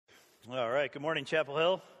All right. Good morning, Chapel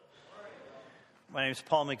Hill. My name is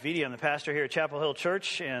Paul McVitie. I'm the pastor here at Chapel Hill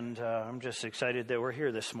Church, and I'm just excited that we're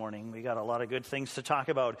here this morning. We got a lot of good things to talk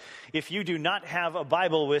about. If you do not have a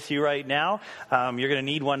Bible with you right now, you're going to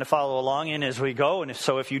need one to follow along in as we go. And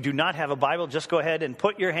so if you do not have a Bible, just go ahead and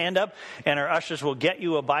put your hand up, and our ushers will get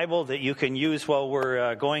you a Bible that you can use while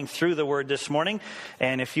we're going through the Word this morning.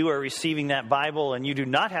 And if you are receiving that Bible and you do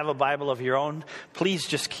not have a Bible of your own, please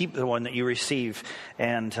just keep the one that you receive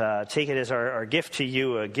and take it as our gift to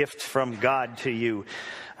you, a gift from God to you.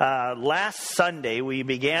 Last Sunday, we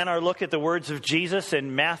began our look at the words of Jesus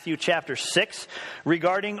in Matthew chapter 6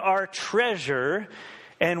 regarding our treasure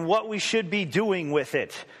and what we should be doing with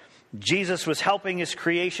it. Jesus was helping his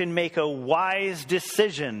creation make a wise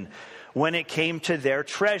decision when it came to their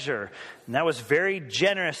treasure. And that was very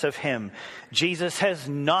generous of him. Jesus has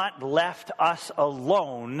not left us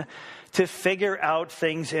alone to figure out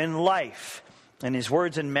things in life. And his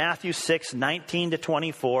words in Matthew 6, 19 to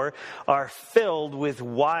 24 are filled with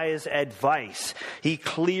wise advice. He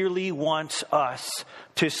clearly wants us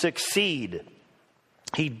to succeed.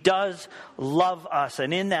 He does love us,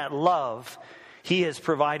 and in that love, he has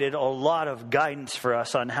provided a lot of guidance for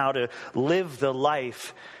us on how to live the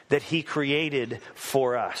life that he created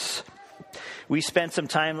for us. We spent some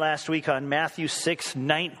time last week on Matthew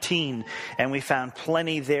 6:19, and we found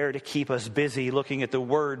plenty there to keep us busy looking at the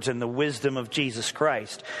words and the wisdom of Jesus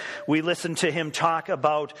Christ. We listened to him talk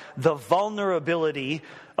about the vulnerability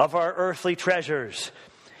of our earthly treasures.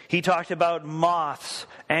 He talked about moths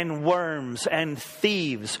and worms and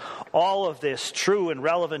thieves. All of this true and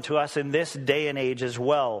relevant to us in this day and age as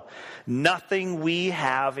well. Nothing we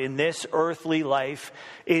have in this earthly life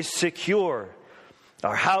is secure.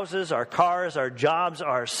 Our houses, our cars, our jobs,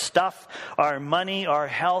 our stuff, our money, our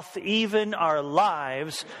health, even our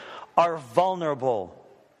lives are vulnerable.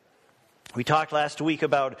 We talked last week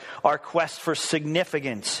about our quest for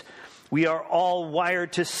significance. We are all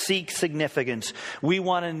wired to seek significance. We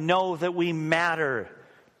want to know that we matter.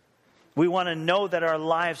 We want to know that our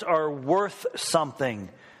lives are worth something.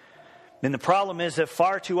 And the problem is that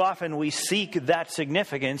far too often we seek that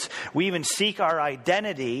significance. We even seek our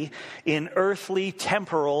identity in earthly,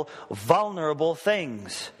 temporal, vulnerable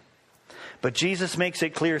things. But Jesus makes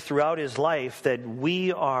it clear throughout his life that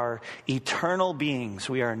we are eternal beings.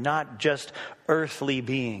 We are not just earthly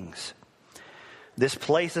beings. This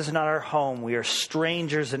place is not our home. We are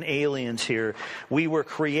strangers and aliens here. We were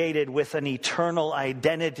created with an eternal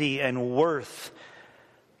identity and worth.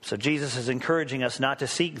 So Jesus is encouraging us not to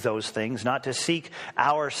seek those things, not to seek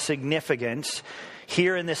our significance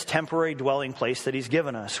here in this temporary dwelling place that he's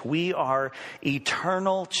given us. We are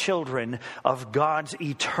eternal children of God's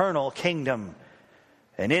eternal kingdom.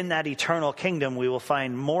 And in that eternal kingdom, we will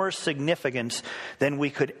find more significance than we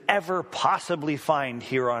could ever possibly find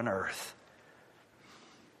here on earth.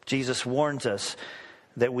 Jesus warns us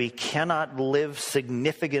that we cannot live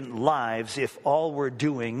significant lives if all we're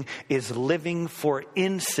doing is living for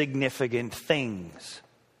insignificant things.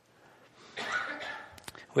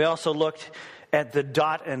 We also looked at the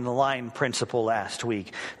dot and line principle last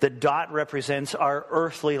week. The dot represents our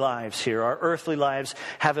earthly lives here. Our earthly lives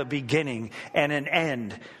have a beginning and an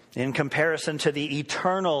end. In comparison to the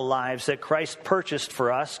eternal lives that Christ purchased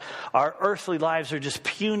for us, our earthly lives are just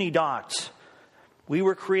puny dots. We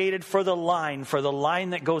were created for the line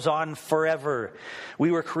that goes on forever.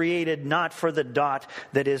 We were created not for the dot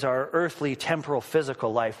that is our earthly, temporal,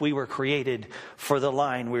 physical life. We were created for the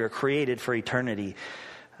line. We were created for eternity.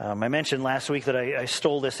 I mentioned last week that I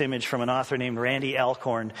stole this image from an author named Randy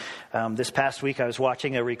Alcorn. This past week I was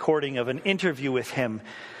watching a recording of an interview with him.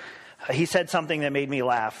 He said something that made me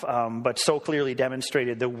laugh, but so clearly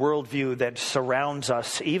demonstrated the worldview that surrounds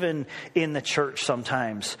us, even in the church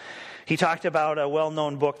sometimes. He talked about a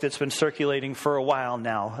well-known book that's been circulating for a while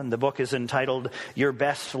now, and the book is entitled Your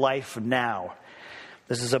Best Life Now.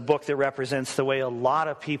 This is a book that represents the way a lot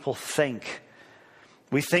of people think.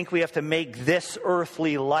 We think we have to make this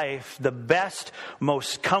earthly life the best,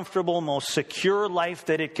 most comfortable, most secure life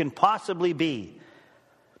that it can possibly be,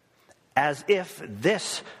 as if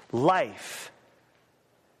this life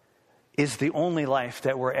is the only life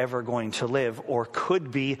that we're ever going to live, or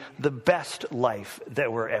could be the best life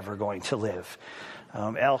that we're ever going to live.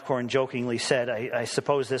 Alcorn jokingly said, I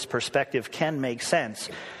suppose this perspective can make sense,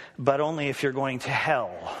 but only if you're going to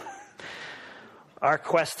hell. Our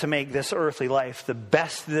quest to make this earthly life the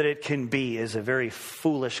best that it can be is a very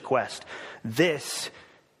foolish quest. This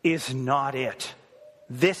is not it.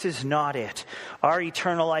 This is not it. Our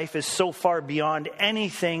eternal life is so far beyond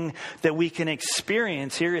anything that we can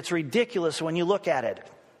experience here. It's ridiculous when you look at it.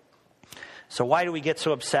 So why do we get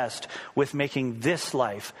so obsessed with making this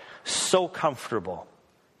life so comfortable?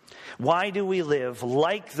 Why do we live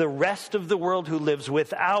like the rest of the world who lives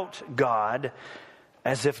without God,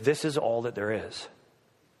 as if this is all that there is?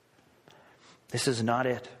 This is not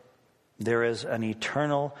it. There is an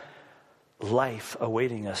eternal life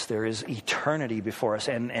awaiting us. There is eternity before us.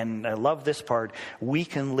 And I love this part. We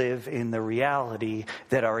can live in the reality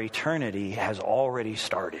that our eternity has already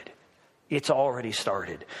started. It's already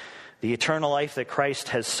started. The eternal life that Christ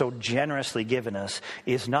has so generously given us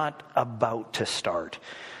is not about to start.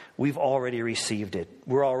 We've already received it.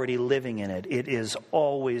 We're already living in it. It is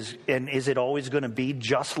always, and is it always going to be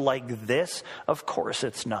just like this? Of course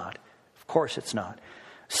it's not. Of course it's not.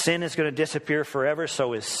 Sin is going to disappear forever,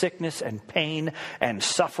 so is sickness and pain and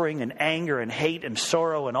suffering and anger and hate and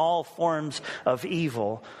sorrow and all forms of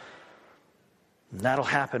evil. And that'll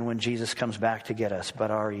happen when Jesus comes back to get us.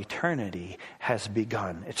 But our eternity has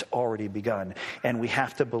begun. It's already begun. And we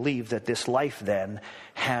have to believe that this life then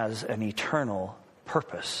has an eternal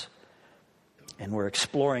purpose. And we're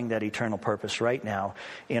exploring that eternal purpose right now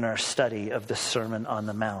in our study of the Sermon on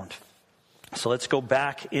the Mount. So let's go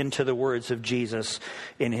back into the words of Jesus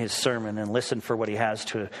in his sermon and listen for what he has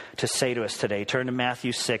to say to us today. Turn to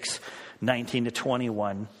Matthew 6, 19 to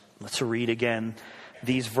 21. Let's read again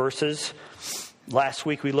these verses. Last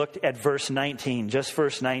week we looked at verse 19, just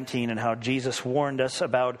verse 19, and how Jesus warned us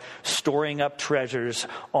about storing up treasures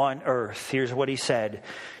on earth. Here's what he said.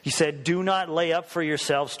 He said, "Do not lay up for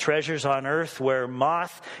yourselves treasures on earth where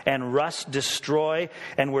moth and rust destroy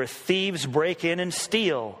and where thieves break in and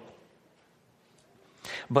steal.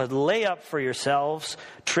 But lay up for yourselves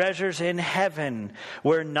treasures in heaven,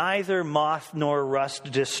 where neither moth nor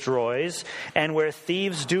rust destroys, and where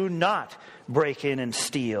thieves do not break in and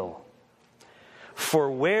steal.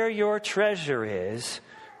 For where your treasure is,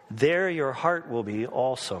 there your heart will be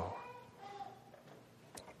also."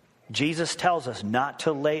 Jesus tells us not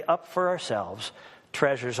to lay up for ourselves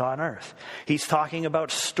treasures on earth. He's talking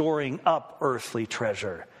about storing up earthly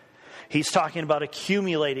treasure. He's talking about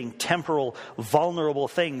accumulating temporal, vulnerable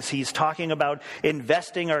things. He's talking about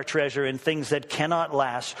investing our treasure in things that cannot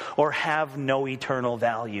last or have no eternal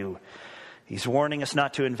value. He's warning us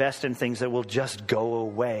not to invest in things that will just go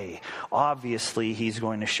away. Obviously, he's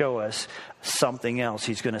going to show us something else.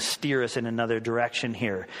 He's going to steer us in another direction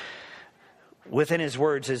here. Within his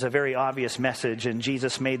words is a very obvious message, and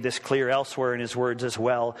Jesus made this clear elsewhere in his words as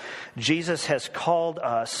well. Jesus has called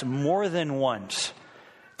us more than once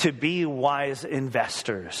to be wise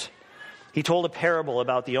investors. He told a parable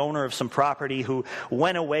about the owner of some property who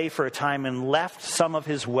went away for a time and left some of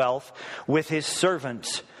his wealth with his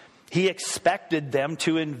servants. He expected them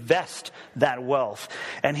to invest that wealth,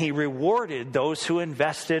 and he rewarded those who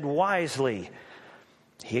invested wisely.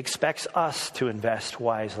 He expects us to invest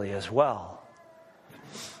wisely as well.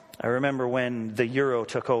 I remember when the euro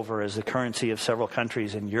took over as the currency of several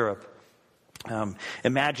countries in Europe.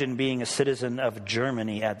 Imagine being a citizen of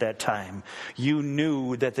Germany at that time. You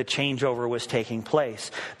knew that the changeover was taking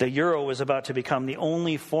place. The euro was about to become the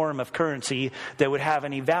only form of currency that would have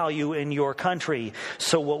any value in your country.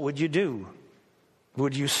 So what would you do?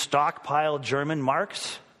 Would you stockpile German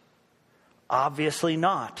marks? Obviously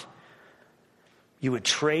not. You would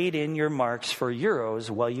trade in your marks for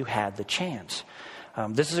euros while you had the chance.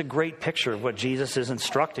 This is a great picture of what Jesus is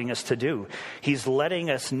instructing us to do. He's letting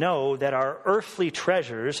us know that our earthly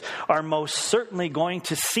treasures are most certainly going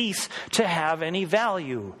to cease to have any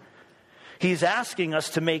value. He's asking us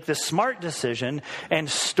to make the smart decision and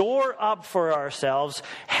store up for ourselves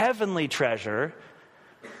heavenly treasure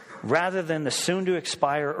rather than the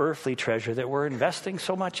soon-to-expire earthly treasure that we're investing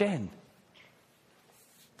so much in.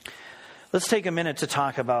 Let's take a minute to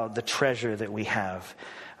talk about the treasure that we have.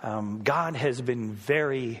 God has been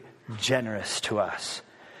very generous to us.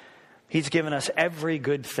 He's given us every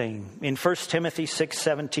good thing. In 1 Timothy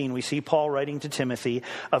 6:17, we see Paul writing to Timothy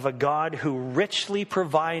of a God who richly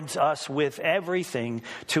provides us with everything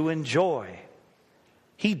to enjoy.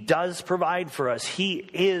 He does provide for us. He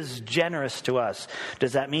is generous to us.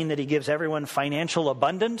 Does that mean that he gives everyone financial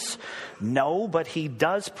abundance? No, but he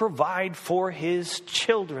does provide for his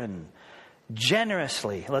children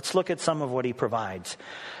generously. Let's look at some of what he provides.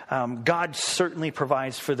 God certainly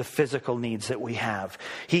provides for the physical needs that we have.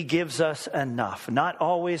 He gives us enough, not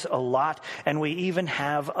always a lot, and we even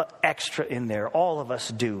have extra in there. All of us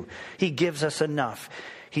do. He gives us enough.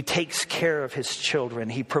 He takes care of his children.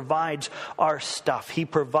 He provides our stuff. He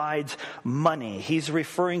provides money. He's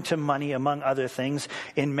referring to money, among other things,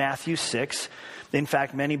 in Matthew 6. In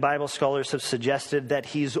fact, many Bible scholars have suggested that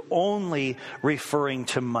he's only referring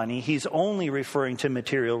to money. He's only referring to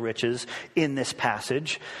material riches in this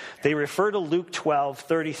passage. They refer to Luke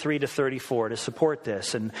 12:33-34 to support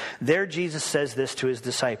this. And there Jesus says this to his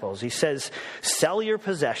disciples. He says, "Sell your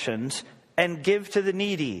possessions and give to the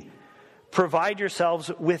needy. Provide yourselves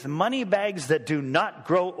with money bags that do not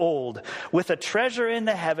grow old, with a treasure in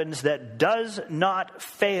the heavens that does not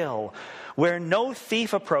fail, where no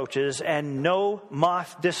thief approaches and no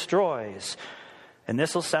moth destroys." And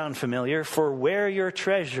this will sound familiar. "For where your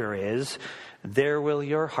treasure is, there will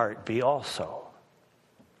your heart be also."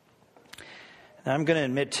 And I'm going to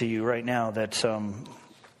admit to you right now that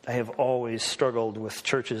I have always struggled with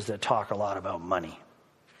churches that talk a lot about money.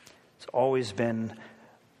 It's always been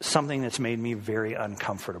something that's made me very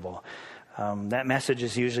uncomfortable. That message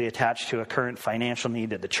is usually attached to a current financial need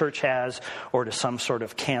that the church has, or to some sort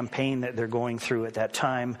of campaign that they're going through at that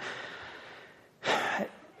time.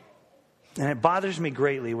 And it bothers me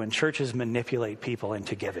greatly when churches manipulate people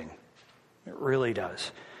into giving. It really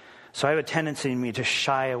does. So I have a tendency in me to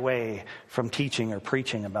shy away from teaching or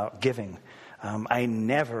preaching about giving. I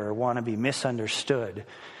never want to be misunderstood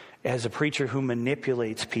as a preacher who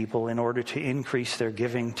manipulates people in order to increase their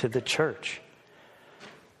giving to the church.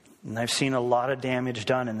 And I've seen a lot of damage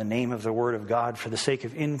done in the name of the Word of God for the sake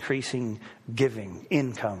of increasing giving,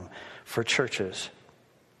 income for churches.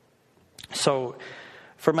 So,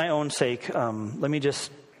 for my own sake, let me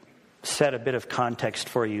just set a bit of context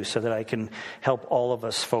for you so that I can help all of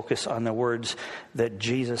us focus on the words that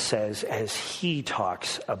Jesus says as he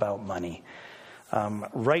talks about money.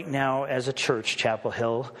 Right now, as a church, Chapel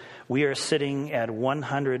Hill, we are sitting at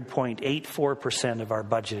 100.84% of our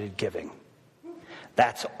budgeted giving.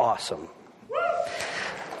 That's awesome.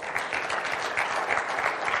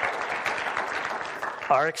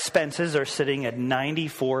 Our expenses are sitting at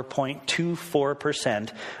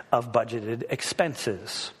 94.24% of budgeted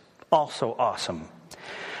expenses. Also awesome.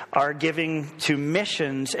 Our giving to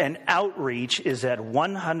missions and outreach is at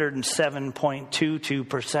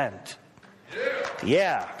 107.22%.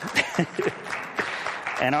 Yeah.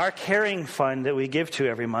 And our caring fund that we give to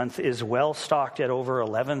every month is well stocked at over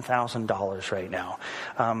 $11,000 right now.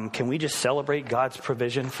 Can we just celebrate God's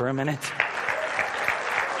provision for a minute?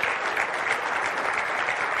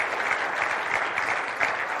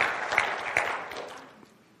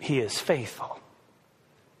 He is faithful.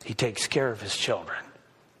 He takes care of his children.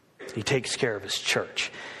 He takes care of his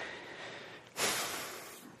church.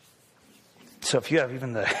 So if you have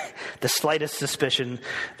even the slightest suspicion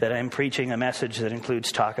that I'm preaching a message that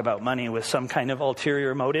includes talk about money with some kind of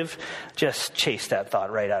ulterior motive, just chase that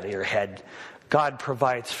thought right out of your head. God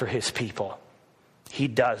provides for his people. He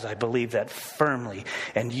does. I believe that firmly.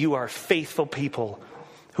 And you are faithful people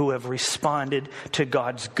who have responded to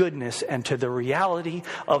God's goodness and to the reality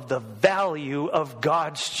of the value of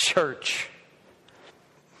God's church.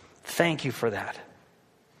 Thank you for that.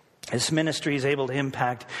 This ministry is able to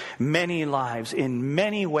impact many lives in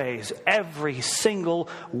many ways every single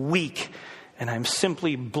week. And I'm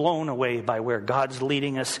simply blown away by where God's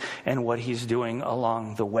leading us and what he's doing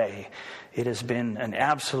along the way. It has been an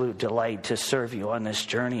absolute delight to serve you on this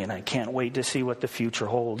journey, and I can't wait to see what the future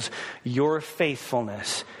holds. Your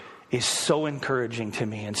faithfulness is so encouraging to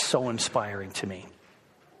me and so inspiring to me.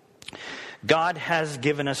 God has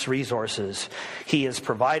given us resources. He has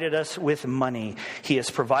provided us with money. He has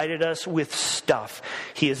provided us with stuff.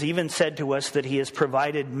 He has even said to us that he has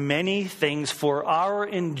provided many things for our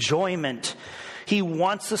enjoyment. He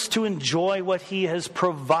wants us to enjoy what he has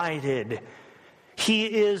provided. He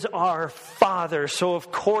is our Father, so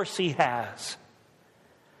of course he has.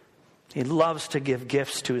 He loves to give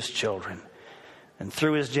gifts to his children. And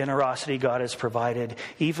through his generosity, God has provided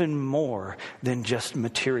even more than just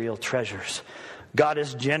material treasures. God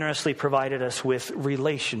has generously provided us with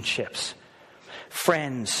relationships.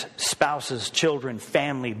 Friends, spouses, children,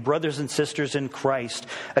 family, brothers and sisters in Christ,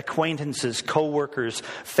 acquaintances, co-workers,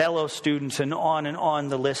 fellow students, and on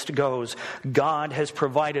the list goes. God has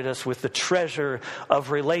provided us with the treasure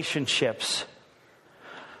of relationships.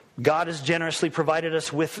 God has generously provided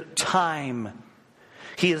us with time.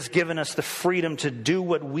 He has given us the freedom to do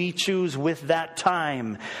what we choose with that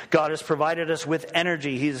time. God has provided us with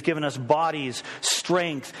energy. He has given us bodies,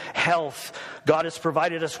 strength, health. God has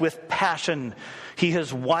provided us with passion. He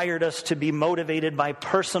has wired us to be motivated by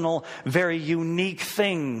personal, very unique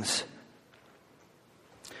things.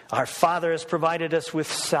 Our Father has provided us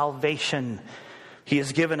with salvation. He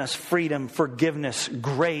has given us freedom, forgiveness,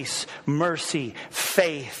 grace, mercy,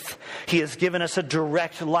 faith. He has given us a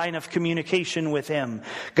direct line of communication with Him.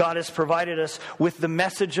 God has provided us with the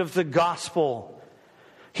message of the gospel.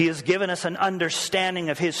 He has given us an understanding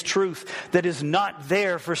of His truth that is not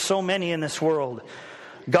there for so many in this world.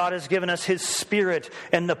 God has given us His Spirit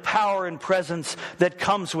and the power and presence that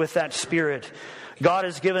comes with that Spirit. God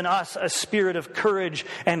has given us a spirit of courage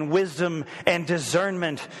and wisdom and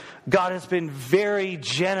discernment. God has been very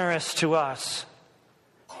generous to us.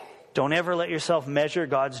 Don't ever let yourself measure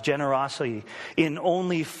God's generosity in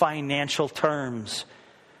only financial terms.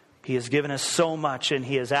 He has given us so much, and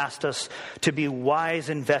He has asked us to be wise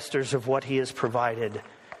investors of what He has provided.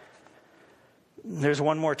 There's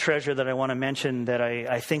one more treasure that I want to mention that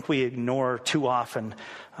I think we ignore too often.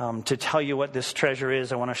 To tell you what this treasure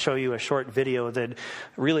is, I want to show you a short video that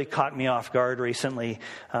really caught me off guard recently.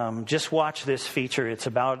 Just watch this feature. It's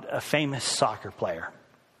about a famous soccer player.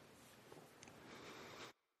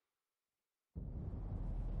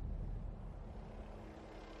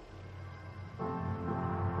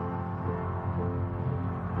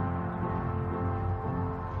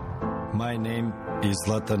 My name is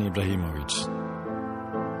Zlatan Ibrahimović.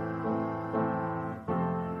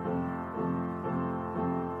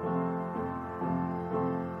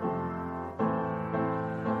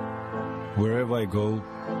 Wherever I go,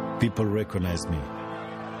 people recognize me.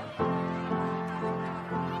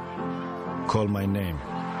 Call my name.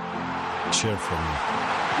 Cheer for me.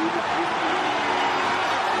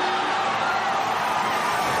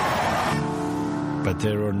 But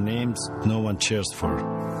there are names no one cheers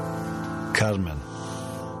for. Carmen,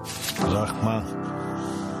 Rahma,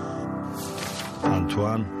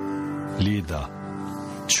 Antoine, Lida,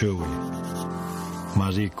 Chewy,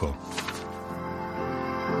 Mariko.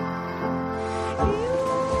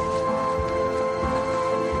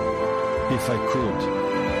 If I could,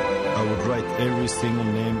 I would write every single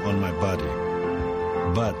name on my body.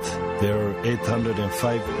 But there are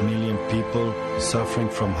 805 million people suffering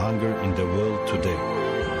from hunger in the world today.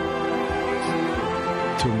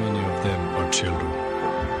 Too many of them are children.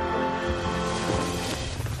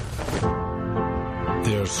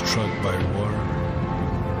 They are struck by war,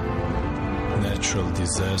 natural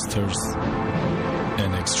disasters,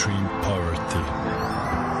 and extreme poverty.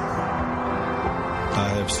 I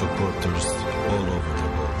have supporters all over the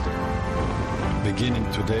world. Beginning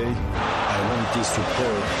today, I want this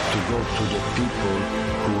support to go to the people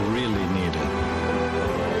who really need it.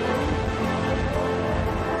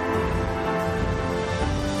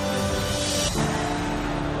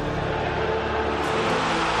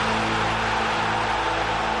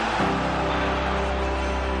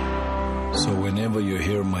 So whenever you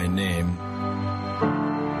hear my name,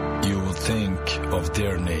 you will think of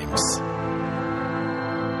their names.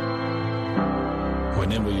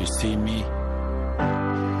 Whenever you see me,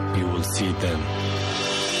 you will see them.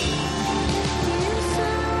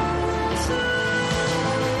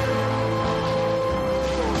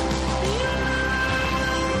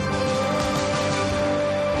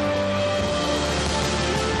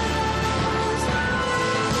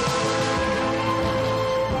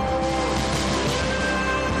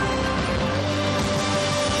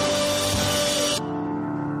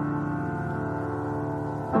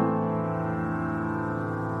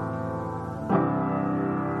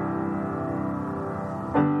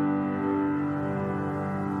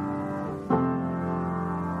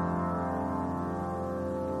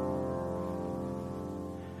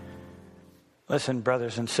 Listen,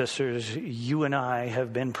 brothers and sisters, you and I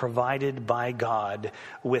have been provided by God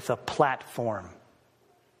with a platform.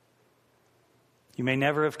 You may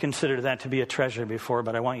never have considered that to be a treasure before,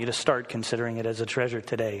 but I want you to start considering it as a treasure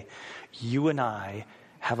today. You and I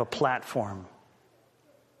have a platform.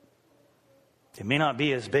 It may not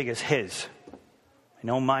be as big as his. I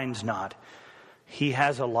know mine's not. He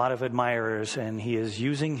has a lot of admirers, and he is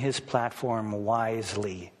using his platform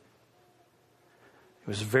wisely. It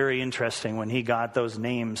was very interesting when he got those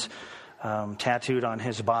names tattooed on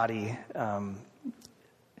his body.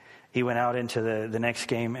 He went out into the next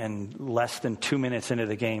game, and less than 2 minutes into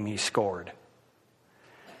the game, he scored.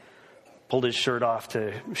 Pulled his shirt off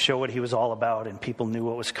to show what he was all about, and people knew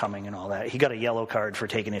what was coming and all that. He got a yellow card for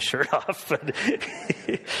taking his shirt off. But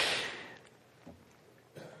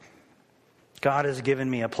God has given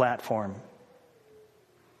me a platform.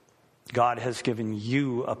 God has given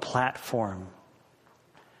you a platform.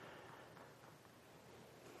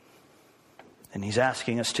 And he's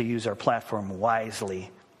asking us to use our platform wisely.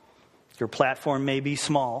 Your platform may be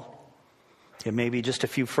small. It may be just a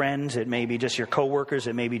few friends. It may be just your coworkers.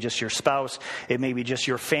 It may be just your spouse. It may be just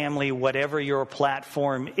your family. Whatever your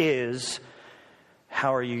platform is,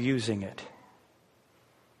 how are you using it?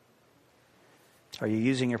 Are you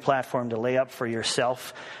using your platform to lay up for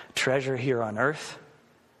yourself treasure here on earth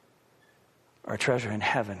or treasure in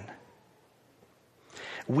heaven?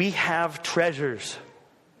 We have treasures.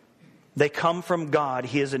 They come from God.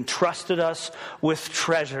 He has entrusted us with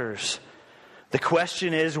treasures. The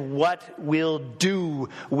question is, what we'll do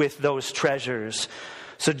with those treasures?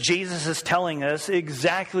 So Jesus is telling us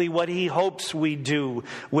exactly what he hopes we do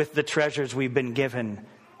with the treasures we've been given.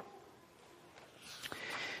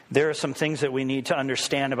 There are some things that we need to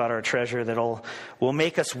understand about our treasure that will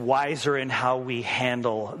make us wiser in how we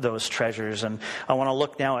handle those treasures. And I want to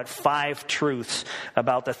look now at 5 truths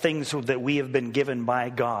about the things that we have been given by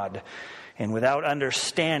God. And without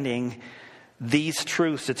understanding these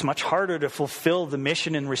truths, it's much harder to fulfill the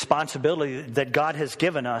mission and responsibility that God has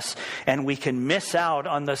given us, and we can miss out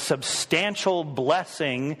on the substantial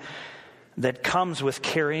blessing that comes with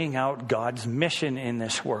carrying out God's mission in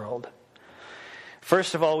this world.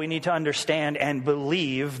 First of all, we need to understand and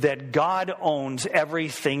believe that God owns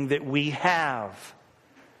everything that we have.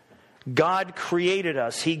 God created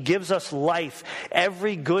us. He gives us life.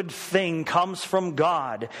 Every good thing comes from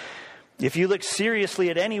God. If you look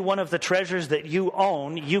seriously at any one of the treasures that you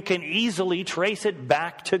own, you can easily trace it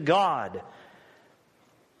back to God.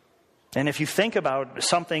 And if you think about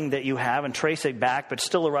something that you have and trace it back, but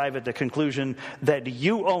still arrive at the conclusion that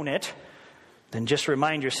you own it, then just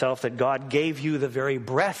remind yourself that God gave you the very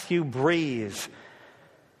breath you breathe,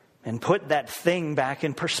 and put that thing back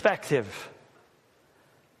in perspective.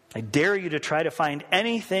 I dare you to try to find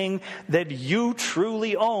anything that you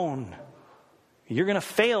truly own. You're going to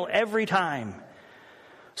fail every time.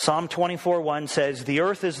 Psalm 24:1 says, "The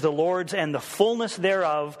earth is the Lord's and the fullness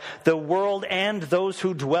thereof, the world and those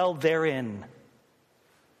who dwell therein."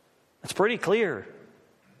 That's pretty clear.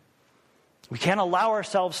 We can't allow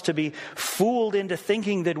ourselves to be fooled into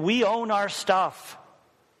thinking that we own our stuff.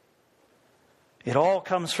 It all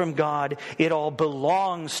comes from God. It all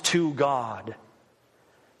belongs to God.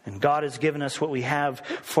 And God has given us what we have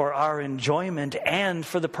for our enjoyment and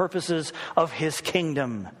for the purposes of His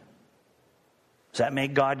kingdom. Does that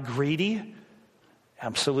make God greedy?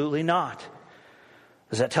 Absolutely not.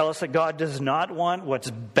 Does that tell us that God does not want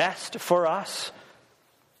what's best for us?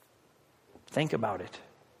 Think about it.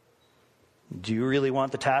 Do you really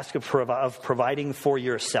want the task of providing for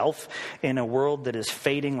yourself in a world that is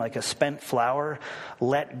fading like a spent flower?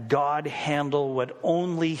 Let God handle what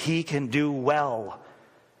only He can do well.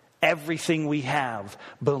 Everything we have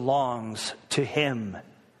belongs to Him.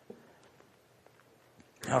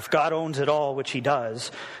 Now, if God owns it all, which He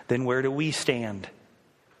does, then where do we stand?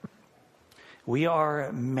 We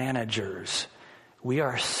are managers. We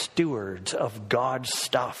are stewards of God's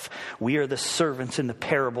stuff. We are the servants in the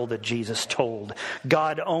parable that Jesus told.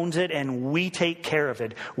 God owns it and we take care of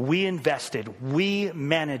it. We invest it. We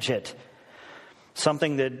manage it.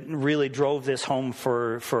 Something that really drove this home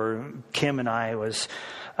for Kim and I was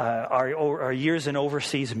our years in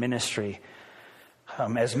overseas ministry.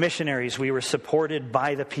 As missionaries, we were supported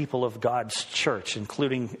by the people of God's church,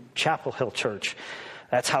 including Chapel Hill Church.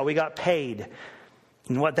 That's how we got paid.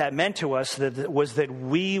 And what that meant to us was that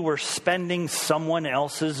we were spending someone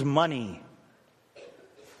else's money.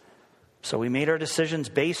 So we made our decisions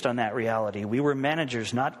based on that reality. We were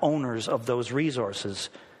managers, not owners of those resources.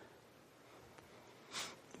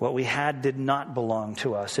 What we had did not belong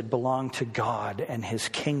to us. It belonged to God and His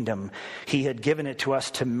kingdom. He had given it to us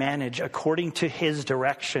to manage according to His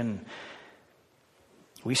direction.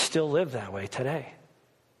 We still live that way today.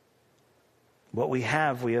 What we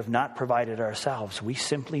have not provided ourselves. We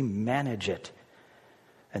simply manage it.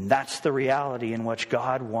 And that's the reality in which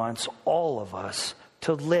God wants all of us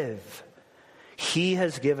to live. He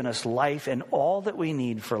has given us life and all that we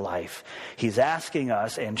need for life. He's asking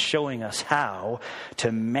us and showing us how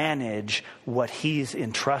to manage what He's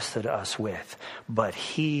entrusted us with. But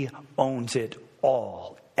He owns it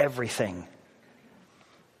all, everything.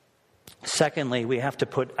 Secondly, we have to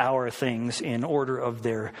put our things in order of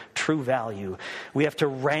their true value. We have to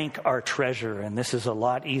rank our treasure, and this is a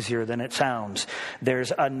lot easier than it sounds.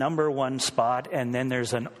 There's a number one spot, and then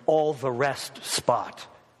there's an all the rest spot.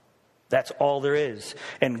 That's all there is.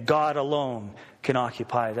 And God alone can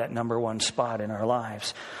occupy that number one spot in our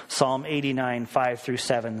lives. Psalm 89,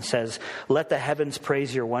 5-7 says, "Let the heavens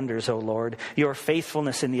praise your wonders, O Lord, your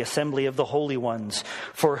faithfulness in the assembly of the holy ones.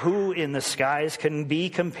 For who in the skies can be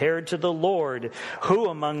compared to the Lord? Who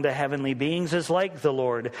among the heavenly beings is like the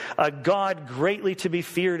Lord? A God greatly to be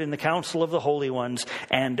feared in the council of the holy ones,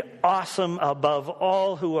 and awesome above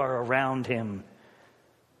all who are around Him."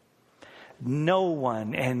 No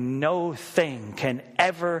one and no thing can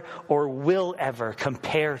ever or will ever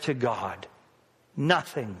compare to God.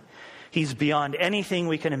 Nothing. He's beyond anything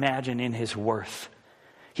we can imagine in his worth.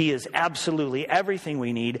 He is absolutely everything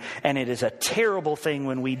we need, and it is a terrible thing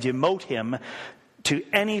when we demote him to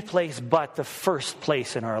any place but the first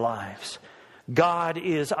place in our lives. God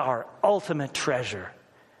is our ultimate treasure.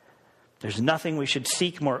 There's nothing we should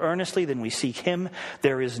seek more earnestly than we seek him.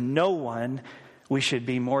 There is no one we should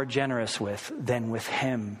be more generous with than with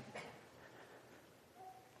him.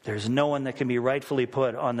 There's no one that can be rightfully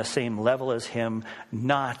put on the same level as him,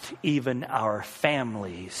 not even our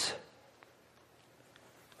families.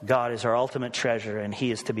 God is our ultimate treasure, and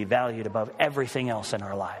he is to be valued above everything else in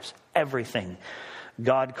our lives. Everything.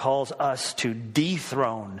 God calls us to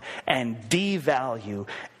dethrone and devalue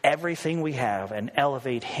everything we have and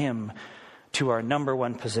elevate him to our number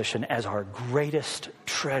one position as our greatest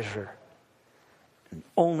treasure. And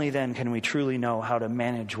only then can we truly know how to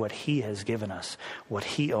manage what he has given us, what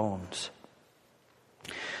he owns.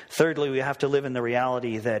 Thirdly, we have to live in the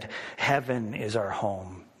reality that heaven is our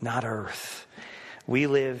home, not earth. We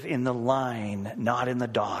live in the line, not in the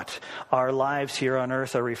dot. Our lives here on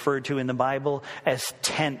earth are referred to in the Bible as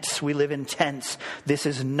tents. We live in tents. This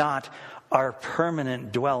is not our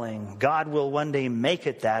permanent dwelling. God will one day make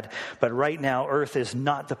it that, but right now earth is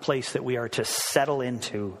not the place that we are to settle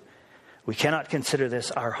into. We cannot consider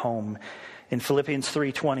this our home. In Philippians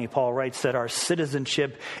 3:20, Paul writes that our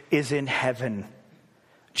citizenship is in heaven.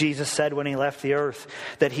 Jesus said when he left the earth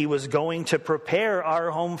that he was going to prepare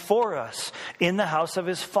our home for us in the house of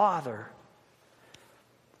his Father.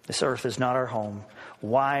 This earth is not our home.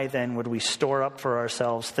 Why then would we store up for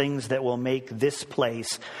ourselves things that will make this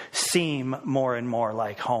place seem more and more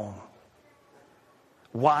like home?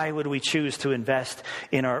 Why would we choose to invest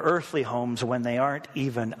in our earthly homes when they aren't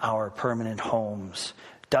even our permanent homes?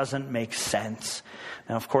 Doesn't make sense.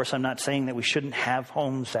 Now, of course, I'm not saying that we shouldn't have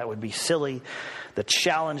homes. That would be silly. The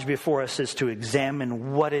challenge before us is to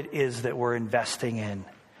examine what it is that we're investing in.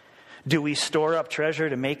 Do we store up treasure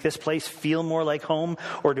to make this place feel more like home,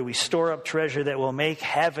 or do we store up treasure that will make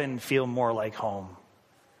heaven feel more like home?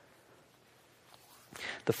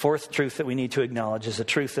 The fourth truth that we need to acknowledge is the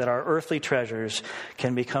truth that our earthly treasures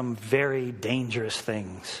can become very dangerous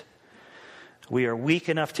things. We are weak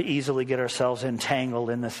enough to easily get ourselves entangled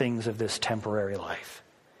in the things of this temporary life.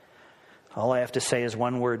 All I have to say is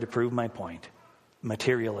one word to prove my point: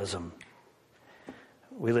 materialism.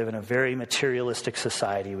 We live in a very materialistic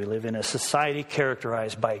society. We live in a society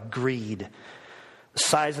characterized by greed. The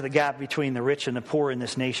size of the gap between the rich and the poor in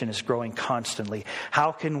this nation is growing constantly.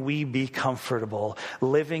 How can we be comfortable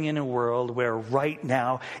living in a world where right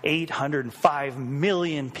now 805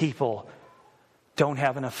 million people don't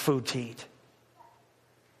have enough food to eat?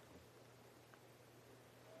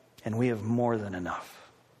 And we have more than enough.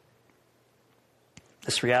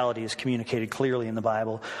 This reality is communicated clearly in the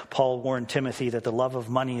Bible. Paul warned Timothy that the love of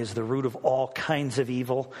money is the root of all kinds of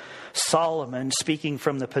evil. Solomon, speaking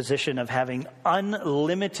from the position of having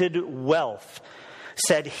unlimited wealth,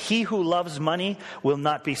 said, "He who loves money will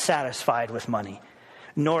not be satisfied with money,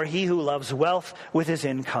 nor he who loves wealth with his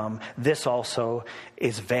income. This also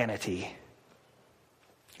is vanity."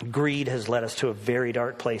 Greed has led us to a very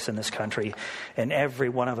dark place in this country, and every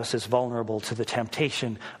one of us is vulnerable to the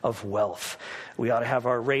temptation of wealth. We ought to have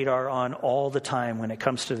our radar on all the time when it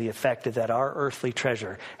comes to the effect that our earthly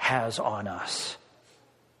treasure has on us.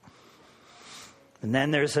 And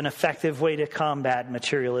then there's an effective way to combat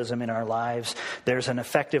materialism in our lives. There's an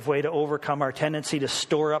effective way to overcome our tendency to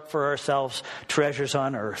store up for ourselves treasures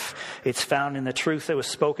on earth. It's found in the truth that was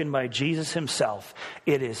spoken by Jesus himself.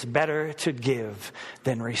 It is better to give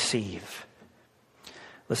than receive.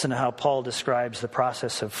 Listen to how Paul describes the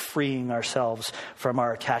process of freeing ourselves from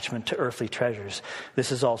our attachment to earthly treasures.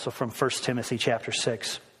 This is also from 1 Timothy chapter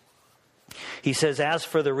 6. He says, "As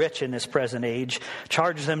for the rich in this present age,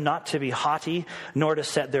 charge them not to be haughty, nor to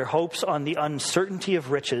set their hopes on the uncertainty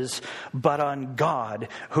of riches, but on God,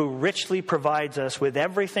 who richly provides us with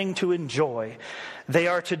everything to enjoy. They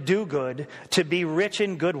are to do good, to be rich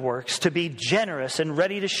in good works, to be generous and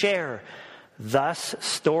ready to share, thus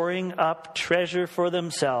storing up treasure for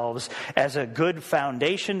themselves as a good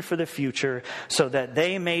foundation for the future, so that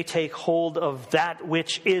they may take hold of that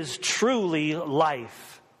which is truly life."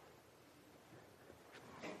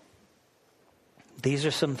 These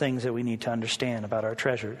are some things that we need to understand about our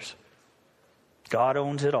treasures. God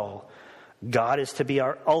owns it all. God is to be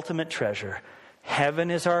our ultimate treasure.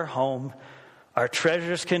 Heaven is our home. Our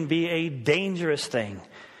treasures can be a dangerous thing,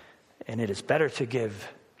 and it is better to give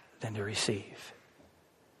than to receive.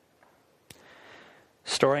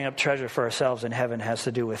 Storing up treasure for ourselves in heaven has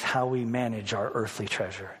to do with how we manage our earthly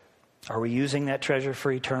treasure. Are we using that treasure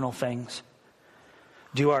for eternal things?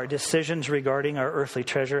 Do our decisions regarding our earthly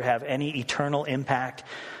treasure have any eternal impact?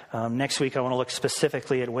 Next week, I want to look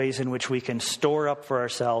specifically at ways in which we can store up for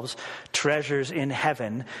ourselves treasures in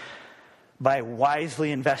heaven by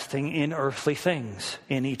wisely investing in earthly things,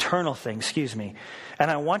 in eternal things,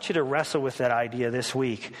 And I want you to wrestle with that idea this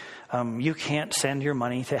week. You can't send your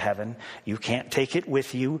money to heaven. You can't take it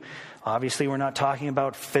with you. Obviously, we're not talking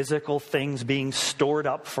about physical things being stored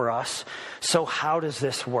up for us. So how does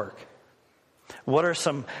this work? What are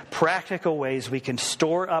some practical ways we can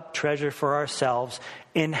store up treasure for ourselves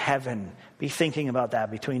in heaven? Be thinking about that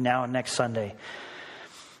between now and next Sunday.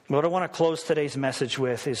 What I want to close today's message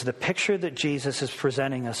with is the picture that Jesus is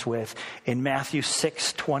presenting us with in Matthew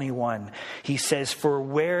 6:21. He says, "For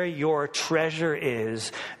where your treasure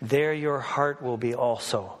is, there your heart will be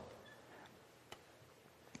also."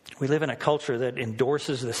 We live in a culture that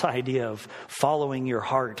endorses this idea of following your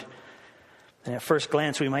heart. And at first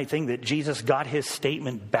glance, we might think that Jesus got his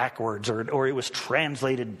statement backwards or it was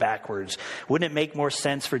translated backwards. Wouldn't it make more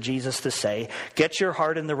sense for Jesus to say, get your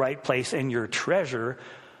heart in the right place and your treasure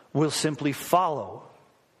will simply follow?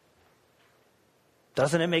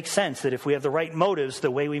 Doesn't it make sense that if we have the right motives,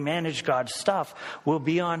 the way we manage God's stuff will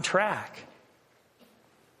be on track?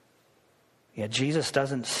 Yet Jesus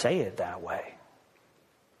doesn't say it that way.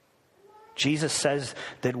 Jesus says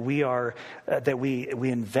that we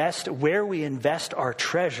invest, where we invest our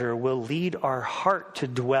treasure will lead our heart to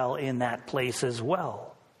dwell in that place as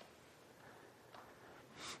well.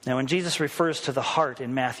 Now, when Jesus refers to the heart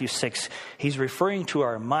in Matthew 6, he's referring to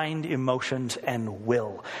our mind, emotions, and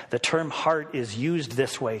will. The term heart is used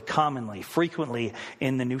this way commonly, frequently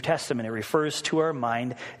in the New Testament. It refers to our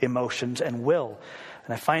mind, emotions, and will.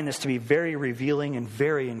 And I find this to be very revealing and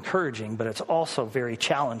very encouraging, but it's also very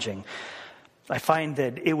challenging. I find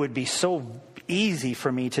that it would be so easy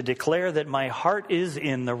for me to declare that my heart is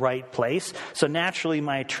in the right place, so naturally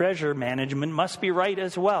my treasure management must be right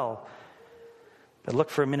as well. But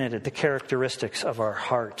look for a minute at the characteristics of our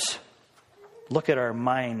hearts. Look at our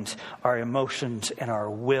minds, our emotions, and our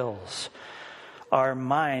wills. Our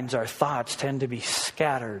minds, our thoughts tend to be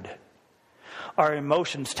scattered. Our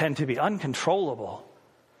emotions tend to be uncontrollable.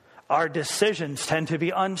 Our decisions tend to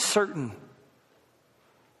be uncertain.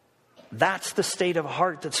 That's the state of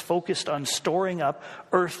heart that's focused on storing up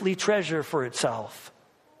earthly treasure for itself.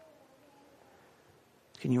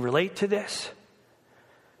 Can you relate to this?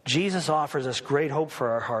 Jesus offers us great hope for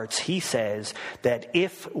our hearts. He says that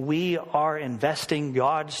if we are investing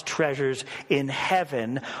God's treasures in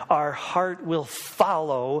heaven, our heart will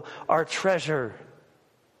follow our treasure.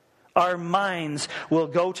 Our minds will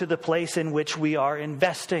go to the place in which we are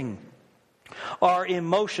investing. Our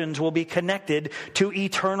emotions will be connected to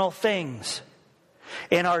eternal things.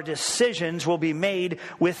 And our decisions will be made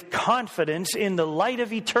with confidence in the light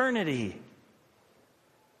of eternity.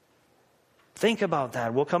 Think about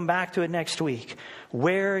that. We'll come back to it next week.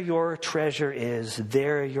 Where your treasure is,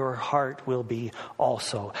 there your heart will be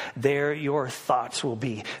also. There your thoughts will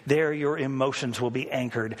be. There your emotions will be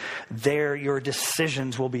anchored. There your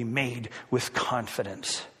decisions will be made with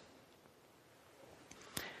confidence.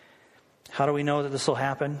 How do we know that this will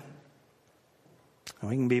happen?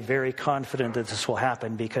 We can be very confident that this will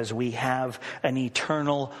happen because we have an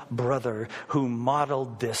eternal brother who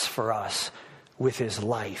modeled this for us with his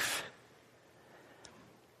life.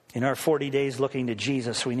 In our 40 days looking to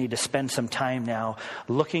Jesus, we need to spend some time now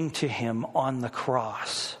looking to him on the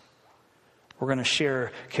cross. We're going to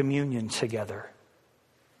share communion together.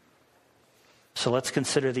 So let's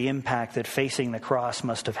consider the impact that facing the cross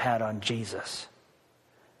must have had on Jesus.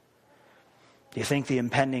 Do you think the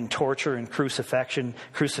impending torture and crucifixion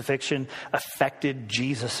affected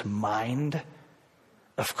Jesus' mind?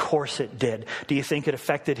 Of course it did. Do you think it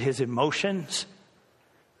affected his emotions?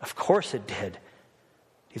 Of course it did.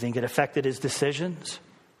 Do you think it affected his decisions?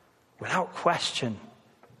 Without question.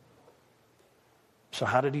 So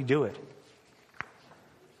how did he do it?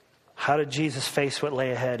 How did Jesus face what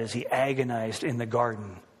lay ahead as he agonized in the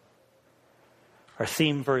garden? Our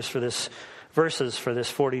theme verses for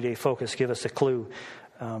this 40-day focus give us a clue.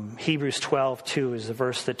 Hebrews 12:2 is the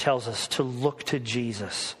verse that tells us to look to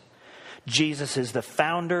Jesus. Jesus is the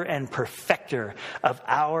founder and perfecter of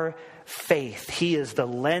our faith. He is the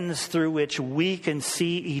lens through which we can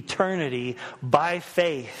see eternity by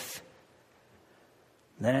faith.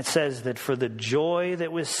 Then it says that for the joy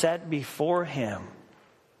that was set before him,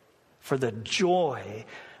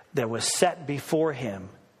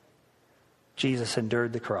 Jesus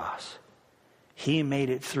endured the cross. He made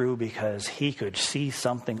it through because he could see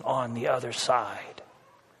something on the other side.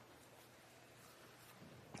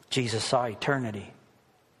 Jesus saw eternity.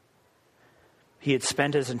 He had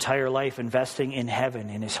spent his entire life investing in heaven,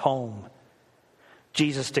 in his home.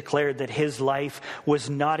 Jesus declared that his life was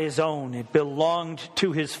not his own. It belonged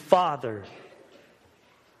to his Father.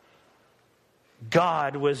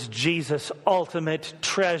 God was Jesus' ultimate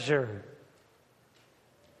treasure.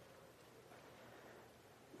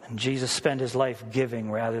 And Jesus spent his life giving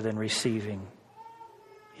rather than receiving.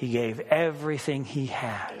 He gave everything he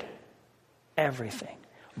had. Everything.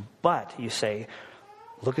 But, you say,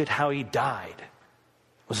 look at how he died.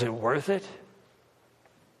 Was it worth it?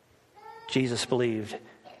 Jesus believed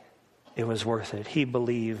it was worth it. He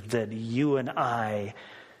believed that you and I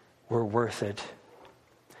were worth it.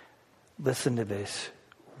 Listen to this.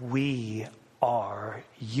 You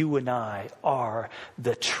and I are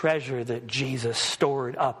the treasure that Jesus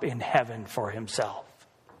stored up in heaven for himself.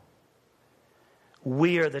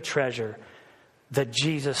 We are the treasure that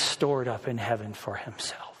Jesus stored up in heaven for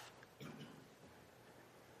himself.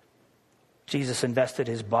 Jesus invested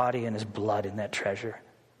his body and his blood in that treasure.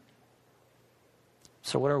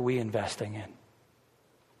 So what are we investing in?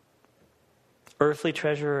 Earthly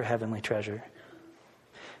treasure or heavenly treasure?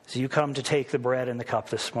 As you come to take the bread and the cup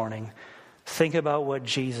this morning, think about what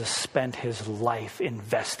Jesus spent his life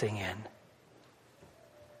investing in.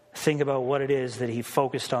 Think about what it is that he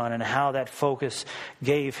focused on and how that focus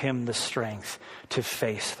gave him the strength to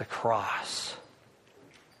face the cross.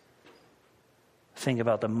 Think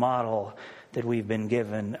about the model that we've been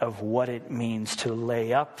given of what it means to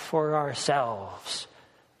lay up for ourselves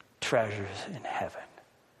treasures in heaven.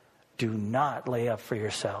 Do not lay up for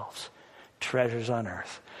yourselves treasures on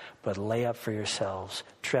earth, but lay up for yourselves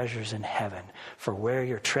treasures in heaven. For where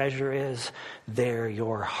your treasure is, there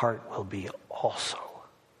your heart will be also.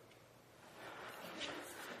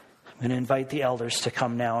 I'm going to invite the elders to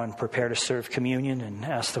come now and prepare to serve communion, and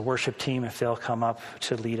ask the worship team if they'll come up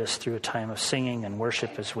to lead us through a time of singing and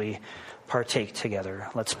worship as we partake together.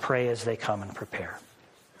 Let's pray as they come and prepare.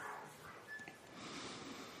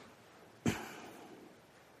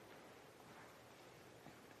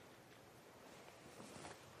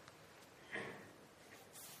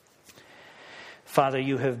 Father,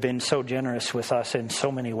 you have been so generous with us in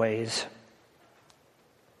so many ways.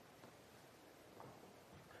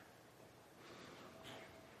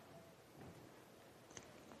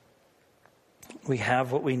 We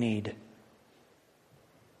have what we need,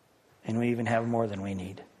 and we even have more than we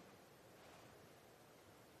need.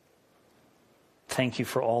 Thank you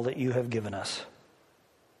for all that you have given us.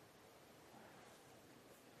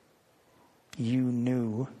 You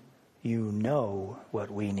know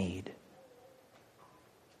what we need.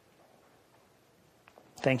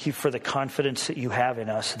 Thank you for the confidence that you have in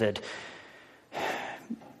us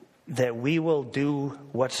that we will do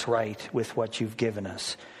what's right with what you've given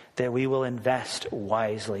us, that we will invest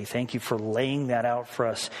wisely. Thank you for laying that out for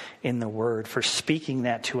us in the Word, for speaking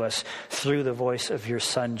that to us through the voice of your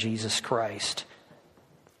Son, Jesus Christ,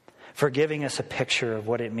 for giving us a picture of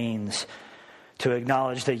what it means to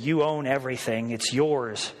acknowledge that you own everything. It's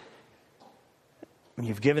yours. And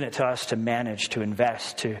you've given it to us to manage, to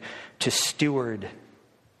invest, to steward.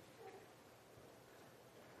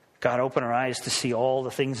 God, open our eyes to see all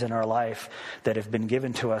the things in our life that have been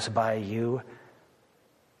given to us by you.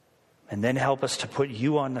 And then help us to put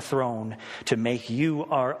you on the throne, to make you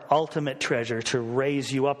our ultimate treasure, to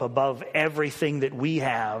raise you up above everything that we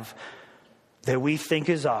have, that we think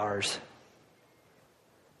is ours.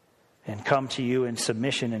 And come to you in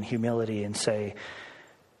submission and humility and say,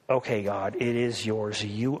 okay, God, it is yours.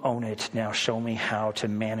 You own it. Now show me how to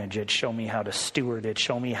manage it. Show me how to steward it.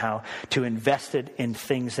 Show me how to invest it in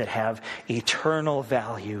things that have eternal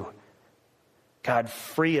value. God,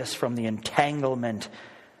 free us from the entanglement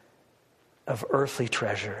of earthly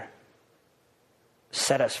treasure.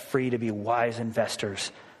 Set us free to be wise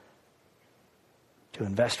investors, to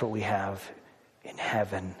invest what we have in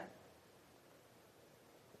heaven.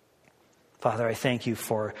 Father, I thank you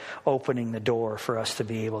for opening the door for us to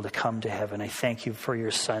be able to come to heaven. I thank you for your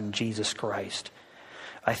Son, Jesus Christ.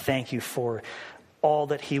 I thank you for all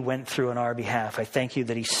that he went through on our behalf. I thank you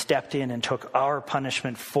that he stepped in and took our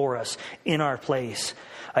punishment for us in our place.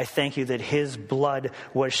 I thank you that his blood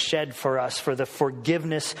was shed for us for the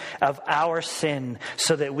forgiveness of our sin,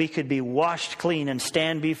 so that we could be washed clean and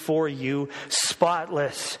stand before you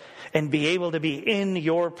spotless and be able to be in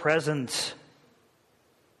your presence.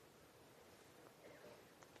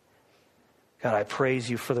 God, I praise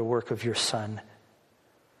you for the work of your Son,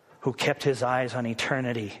 who kept his eyes on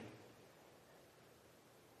eternity,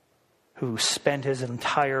 who spent his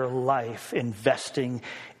entire life investing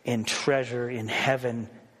in treasure in heaven,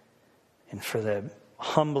 and for the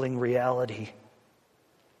humbling reality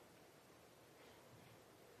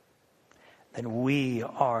then we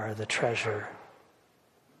are the treasure.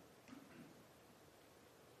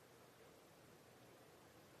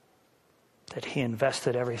 That he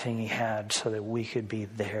invested everything he had so that we could be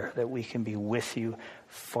there, that we can be with you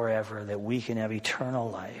forever, that we can have eternal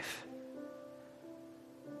life.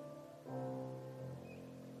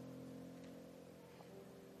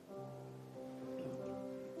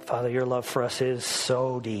 Father, your love for us is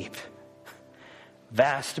so deep,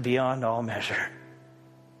 vast beyond all measure.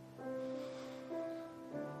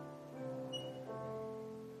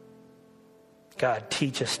 God,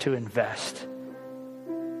 teach us to invest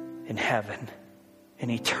in heaven, in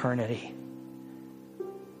eternity.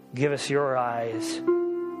 Give us your eyes.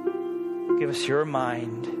 Give us your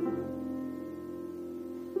mind.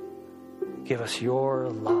 Give us your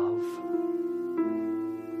love.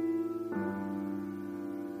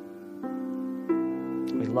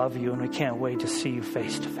 We love you and we can't wait to see you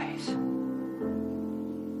face to face.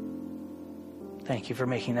 Thank you for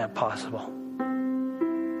making that possible.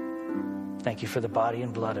 Thank you for the body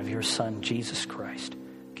and blood of your Son, Jesus Christ,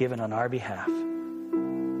 given on our behalf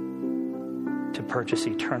to purchase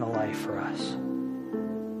eternal life for us.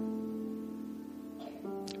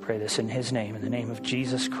 I pray this in his name, in the name of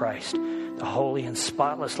Jesus Christ, the holy and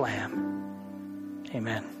spotless Lamb.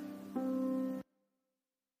 Amen.